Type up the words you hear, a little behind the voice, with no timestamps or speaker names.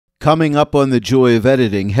Coming up on the joy of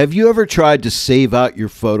editing, have you ever tried to save out your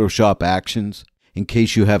Photoshop actions? In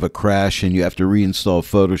case you have a crash and you have to reinstall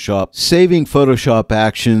Photoshop, saving Photoshop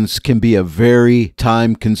actions can be a very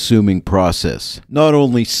time-consuming process. Not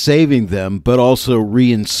only saving them, but also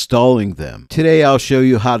reinstalling them. Today I'll show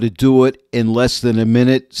you how to do it in less than a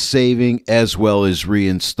minute, saving as well as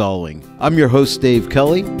reinstalling. I'm your host, Dave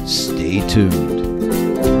Kelly. Stay tuned.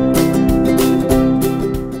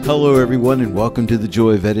 Hello everyone and welcome to the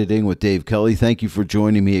Joy of Editing with Dave Kelly. Thank you for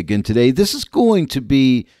joining me again today. This is going to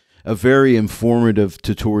be a very informative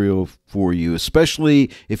tutorial for you,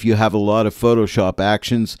 especially if you have a lot of Photoshop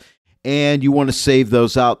actions and you want to save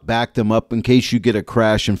those out, back them up in case you get a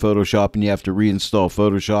crash in Photoshop and you have to reinstall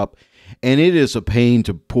Photoshop. And it is a pain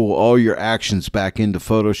to pull all your actions back into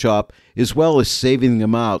Photoshop as well as saving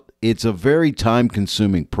them out. It's a very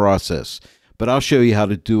time-consuming process, but I'll show you how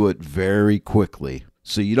to do it very quickly.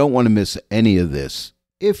 So you don't want to miss any of this.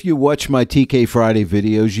 If you watch my TK Friday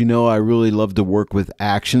videos, you know I really love to work with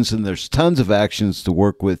actions, and there's tons of actions to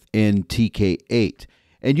work with in TK8.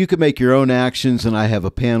 And you can make your own actions, and I have a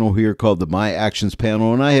panel here called the My Actions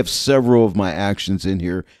panel, and I have several of my actions in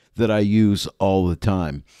here that I use all the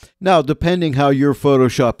time. Now, depending how your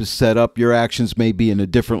Photoshop is set up, your actions may be in a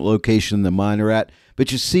different location than mine are at.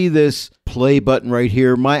 But you see this play button right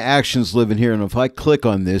here. My actions live in here, and if I click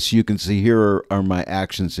on this, you can see here are my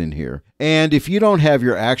actions in here. And if you don't have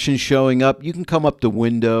your actions showing up, you can come up to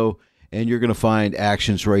Window, and you're going to find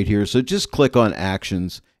Actions right here. So just click on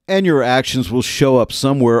Actions, and your actions will show up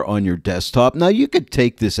somewhere on your desktop. Now, you could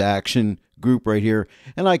take this action group right here,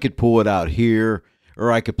 and I could pull it out here,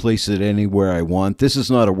 or I could place it anywhere I want. This is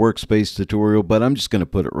not a workspace tutorial, but I'm just going to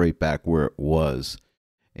put it right back where it was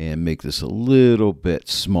and make this a little bit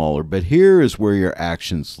smaller. But here is where your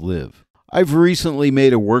actions live. I've recently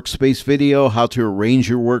made a workspace video, how to arrange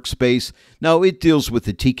your workspace. Now, it deals with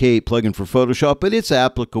the TK8 plugin for Photoshop, but it's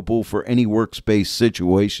applicable for any workspace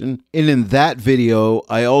situation. And in that video,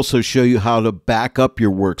 I also show you how to back up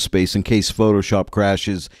your workspace in case Photoshop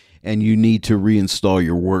crashes and you need to reinstall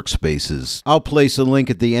your workspaces. I'll place a link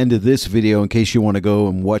at the end of this video in case you want to go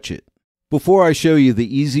and watch it. Before I show you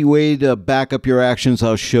the easy way to back up your actions,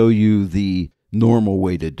 I'll show you the normal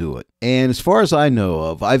way to do it. And as far as I know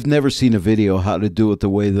of, I've never seen a video how to do it the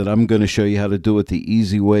way that I'm going to show you how to do it the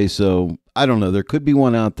easy way. So I don't know. There could be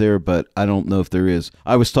one out there, but I don't know if there is.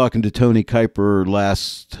 I was talking to Tony Kuiper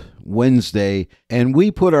last Wednesday, and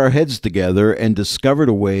we put our heads together and discovered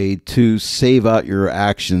a way to save out your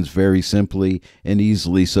actions very simply and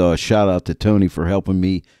easily. So a shout out to Tony for helping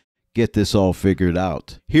me get this all figured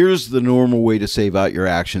out. Here's the normal way to save out your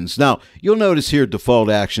actions. Now, you'll notice here default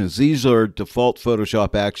actions. These are default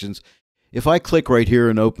Photoshop actions. If I click right here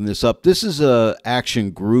and open this up, this is a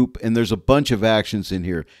action group, and there's a bunch of actions in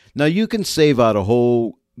here. Now, you can save out a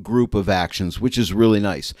whole group of actions, which is really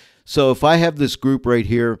nice. So if I have this group right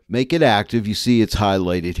here, make it active. You see it's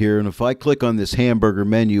highlighted here. And if I click on this hamburger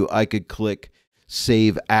menu, I could click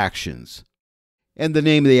Save Actions. And the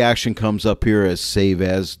name of the action comes up here as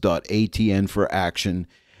saveas.atn for action.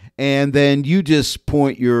 And then you just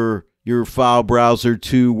point your file browser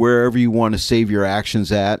to wherever you want to save your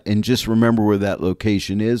actions at. And just remember where that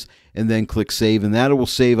location is. And then click Save. And that will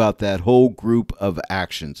save out that whole group of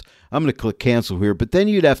actions. I'm going to click Cancel here. But then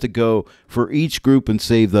you'd have to go for each group and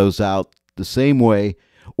save those out the same way.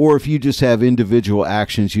 Or if you just have individual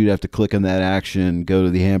actions, you'd have to click on that action, go to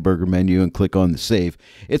the hamburger menu, and click on the save.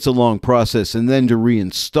 It's a long process. And then to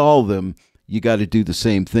reinstall them, you got to do the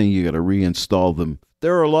same thing. You got to reinstall them.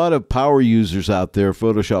 There are a lot of power users out there,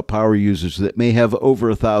 Photoshop power users, that may have over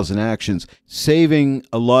 1,000 actions. Saving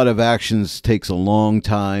a lot of actions takes a long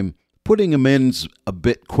time. Putting them in's a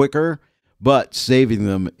bit quicker, but saving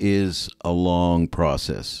them is a long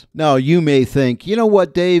process. Now, you may think, you know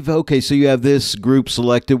what, Dave? Okay, so you have this group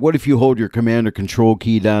selected. What if you hold your Command or Control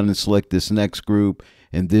key down and select this next group,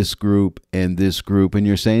 and this group, and this group, and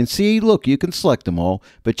you're saying, see, look, you can select them all,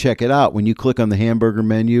 but check it out. When you click on the hamburger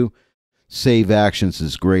menu, Save Actions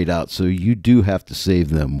is grayed out, so you do have to save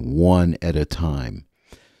them one at a time.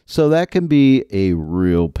 So that can be a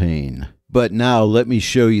real pain. But now let me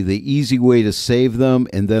show you the easy way to save them,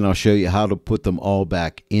 and then I'll show you how to put them all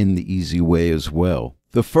back in the easy way as well.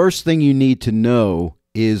 The first thing you need to know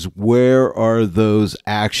is where are those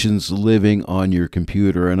actions living on your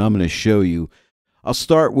computer, and I'm going to show you. I'll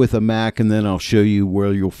start with a Mac, and then I'll show you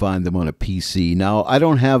where you'll find them on a PC. Now, I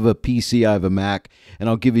don't have a PC, I have a Mac, and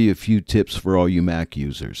I'll give you a few tips for all you Mac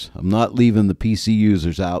users. I'm not leaving the PC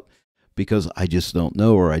users out because I just don't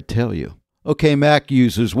know, or I'd tell you. Okay, Mac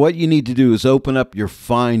users, what you need to do is open up your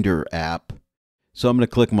Finder app. So I'm going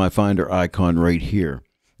to click my Finder icon right here.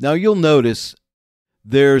 Now you'll notice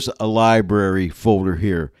there's a library folder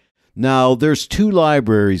here. Now, there's two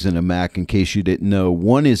libraries in a Mac, in case you didn't know.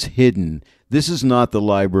 One is hidden. This is not the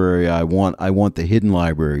library I want. I want the hidden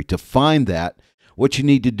library. To find that, what you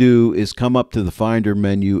need to do is come up to the Finder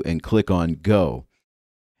menu and click on Go.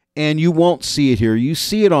 And you won't see it here. You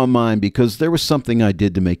see it on mine because there was something I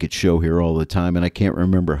did to make it show here all the time, and I can't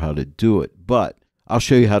remember how to do it. But I'll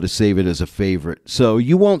show you how to save it as a favorite. So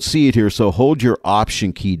you won't see it here, so hold your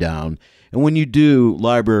Option key down. And when you do,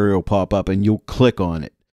 Library will pop up and you'll click on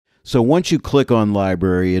it. So once you click on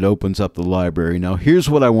Library, it opens up the library. Now here's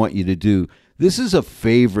what I want you to do. This is a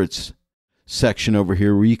Favorites section over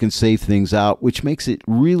here where you can save things out, which makes it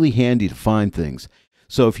really handy to find things.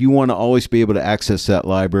 So if you want to always be able to access that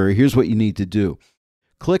library, here's what you need to do.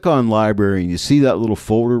 Click on Library, and you see that little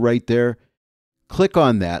folder right there? Click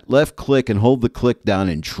on that, left click, and hold the click down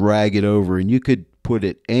and drag it over, and you could put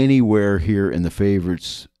it anywhere here in the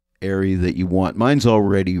Favorites area that you want. Mine's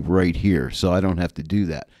already right here, so I don't have to do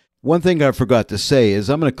that. One thing I forgot to say is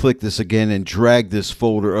I'm going to click this again and drag this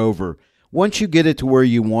folder over. Once you get it to where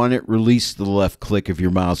you want it, release the left click of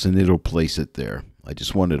your mouse and it'll place it there. I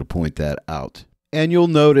just wanted to point that out. And you'll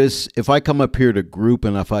notice if I come up here to group,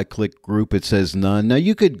 and if I click group, it says none. Now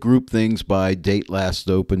you could group things by date last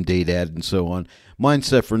open, date added, and so on. Mine's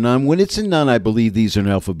set for none. When it's in none, I believe these are in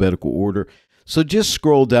alphabetical order. So just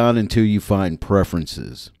scroll down until you find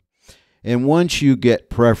preferences. And once you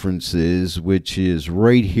get preferences, which is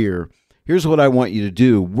right here, here's what I want you to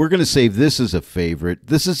do. We're going to save this as a favorite.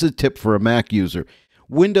 This is a tip for a Mac user.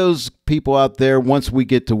 Windows people out there, once we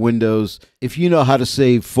get to Windows, if you know how to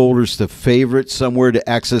save folders to favorites, somewhere to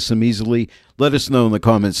access them easily, let us know in the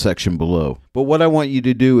comments section below. But what I want you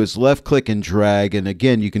to do is left click and drag, and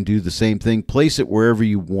again, you can do the same thing. Place it wherever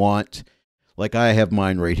you want. Like I have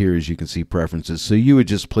mine right here, as you can see, preferences. So you would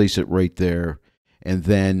just place it right there, and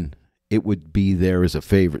then it would be there as a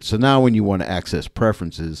favorite. So now when you want to access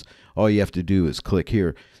preferences, all you have to do is click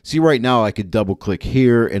here. See, right now I could double click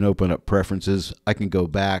here and open up preferences. I can go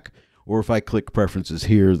back, or if I click preferences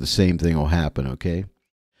here, the same thing will happen, okay?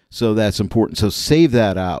 So that's important. So save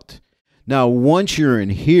that out. Now, once you're in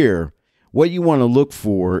here, what you want to look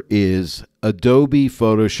for is Adobe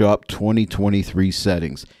Photoshop 2023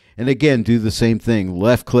 settings. And again, do the same thing.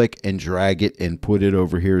 Left click and drag it and put it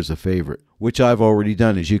over here as a favorite, which I've already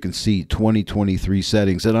done, as you can see, 2023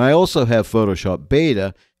 settings. And I also have Photoshop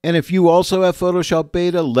Beta. And if you also have Photoshop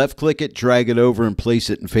Beta, left click it, drag it over, and place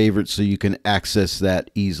it in favorites so you can access that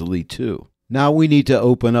easily too. Now we need to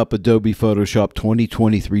open up Adobe Photoshop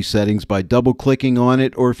 2023 settings by double clicking on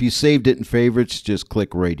it, or if you saved it in favorites, just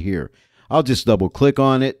click right here. I'll just double click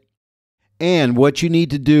on it. And what you need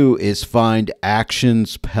to do is find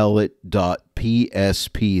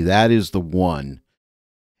actionspalette.psp. That is the one.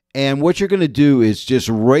 And what you're going to do is just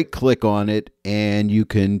right click on it, and you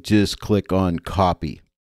can just click on copy.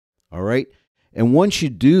 All right. And once you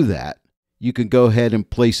do that, you can go ahead and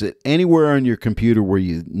place it anywhere on your computer where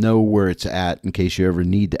you know where it's at in case you ever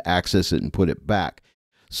need to access it and put it back.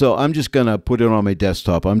 So I'm just going to put it on my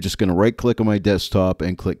desktop. I'm just going to right click on my desktop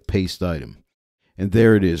and click paste item. And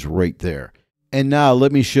there it is right there. And now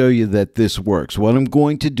let me show you that this works. What I'm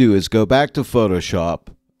going to do is go back to Photoshop.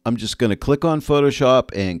 I'm just going to click on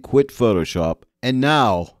Photoshop and quit Photoshop. And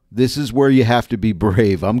now this is where you have to be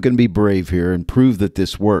brave. I'm going to be brave here and prove that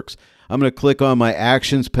this works. I'm going to click on my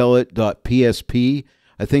actionspalette.psp.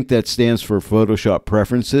 I think that stands for Photoshop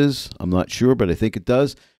Preferences. I'm not sure, but I think it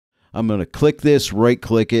does. I'm going to click this, right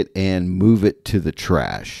click it, and move it to the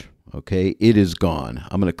trash. Okay, it is gone.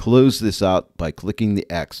 I'm going to close this out by clicking the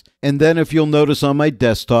X. And then if you'll notice on my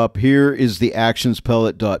desktop, here is the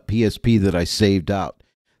actionspalette.psp that I saved out.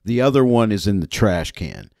 The other one is in the trash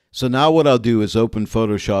can. So now what I'll do is open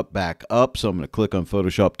Photoshop back up. So I'm going to click on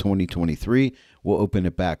Photoshop 2023. We'll open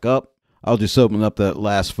it back up. I'll just open up that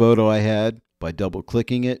last photo I had by double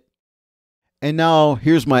clicking it. And now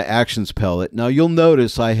here's my actions palette. Now you'll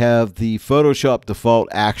notice I have the Photoshop default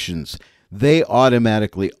actions. They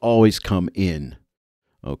automatically always come in.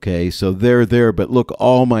 Okay, so they're there, but look,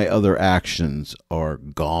 all my other actions are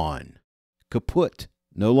gone. Kaput.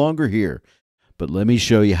 No longer here. But let me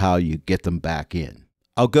show you how you get them back in.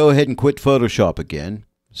 I'll go ahead and quit Photoshop again.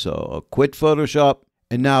 So I'll quit Photoshop.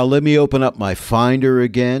 And now let me open up my Finder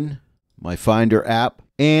again, my Finder app.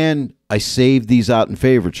 And I saved these out in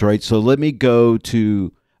favorites, right? So let me go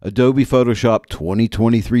to Adobe Photoshop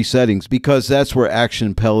 2023 settings, because that's where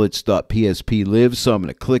actionpalettes.psp lives. So I'm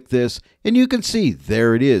going to click this, and you can see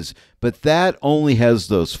there it is. But that only has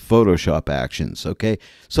those Photoshop actions, okay?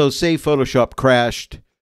 So say Photoshop crashed,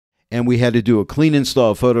 and we had to do a clean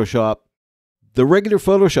install of Photoshop. The regular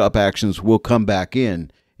Photoshop actions will come back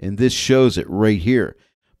in, and this shows it right here.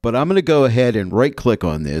 But I'm going to go ahead and right click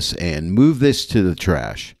on this and move this to the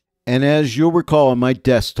trash. And as you'll recall on my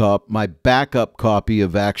desktop, my backup copy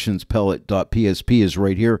of actionspellet.psp is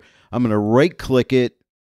right here. I'm going to right click it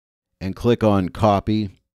and click on copy,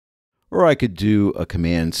 or I could do a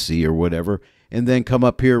Command C or whatever, and then come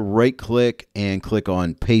up here, right click and click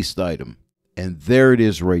on paste item. And there it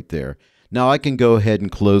is right there. Now I can go ahead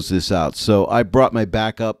and close this out. So I brought my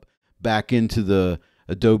backup back into the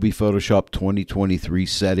Adobe Photoshop 2023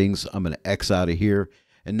 settings. I'm going to X out of here.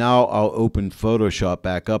 And now I'll open Photoshop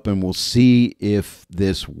back up and we'll see if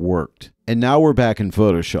this worked. And now we're back in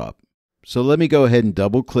Photoshop. So let me go ahead and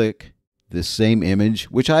double click this same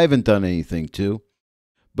image, which I haven't done anything to.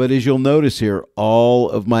 But as you'll notice here, all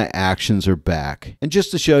of my actions are back. And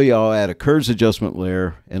just to show you, I'll add a curves adjustment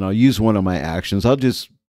layer and I'll use one of my actions. I'll just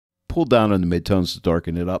pull down on the midtones to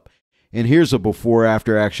darken it up. And here's a before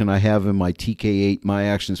after action I have in my TK8 My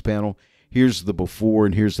Actions panel. Here's the before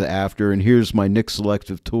and here's the after, and here's my Nick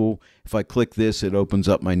Selective tool. If I click this, it opens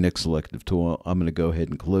up my Nick Selective tool. I'm going to go ahead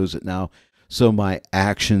and close it now. So my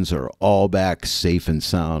actions are all back safe and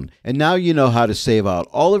sound. And now you know how to save out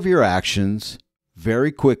all of your actions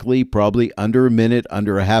very quickly, probably under a minute,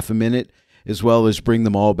 under a half a minute, as well as bring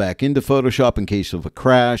them all back into Photoshop in case of a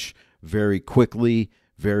crash very quickly,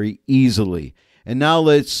 very easily. And now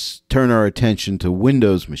let's turn our attention to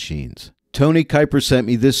Windows machines. Tony Kuiper sent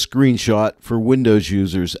me this screenshot for Windows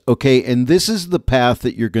users. Okay, and this is the path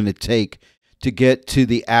that you're going to take to get to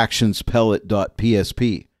the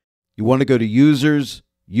actionspellet.psp. You want to go to Users,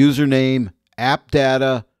 Username, App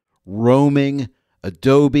Data, Roaming,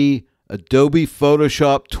 Adobe, Adobe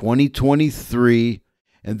Photoshop 2023,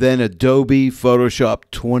 and then Adobe Photoshop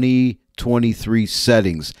 2023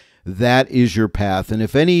 Settings. That is your path. And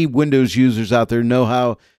if any Windows users out there know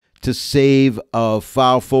how to save a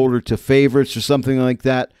file folder to favorites or something like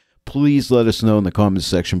that, please let us know in the comments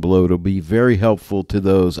section below. It'll be very helpful to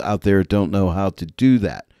those out there who don't know how to do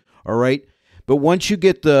that. All right. But once you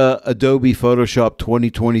get the Adobe Photoshop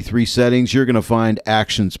 2023 settings, you're going to find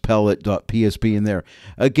actionspellet.psp in there.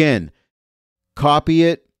 Again, copy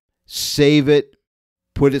it, save it,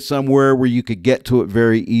 put it somewhere where you could get to it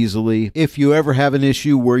very easily. If you ever have an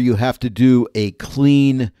issue where you have to do a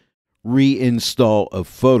clean reinstall of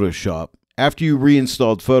Photoshop, after you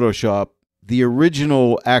reinstalled Photoshop, the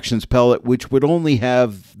original Actions Pellet, which would only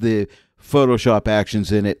have the Photoshop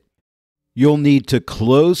actions in it, you'll need to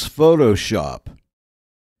close Photoshop,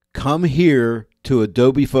 come here to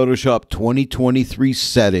Adobe Photoshop 2023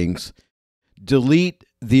 settings, delete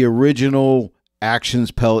the original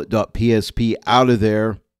actionspellet.psp out of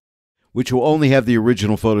there, which will only have the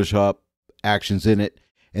original Photoshop actions in it,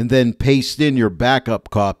 and then paste in your backup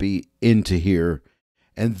copy into here,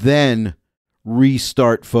 and then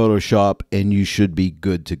restart Photoshop, and you should be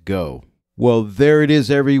good to go. Well, there it is,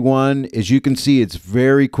 everyone. As you can see, it's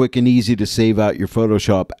very quick and easy to save out your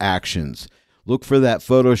Photoshop actions. Look for that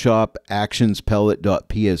Photoshop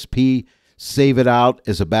actionspellet.psp. Save it out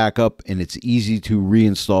as a backup, and it's easy to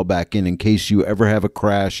reinstall back in case you ever have a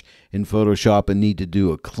crash in Photoshop and need to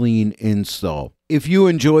do a clean install. If you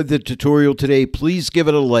enjoyed the tutorial today, please give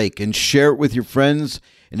it a like and share it with your friends.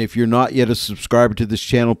 And if you're not yet a subscriber to this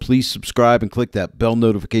channel, please subscribe and click that bell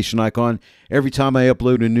notification icon. Every time I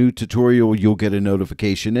upload a new tutorial, you'll get a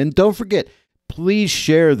notification. And don't forget, please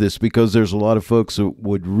share this because there's a lot of folks that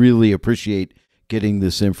would really appreciate getting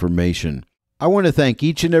this information. I want to thank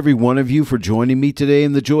each and every one of you for joining me today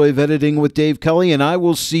in the Joy of Editing with Dave Kelly, and I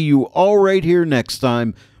will see you all right here next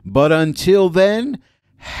time. But until then,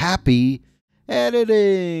 happy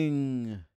editing.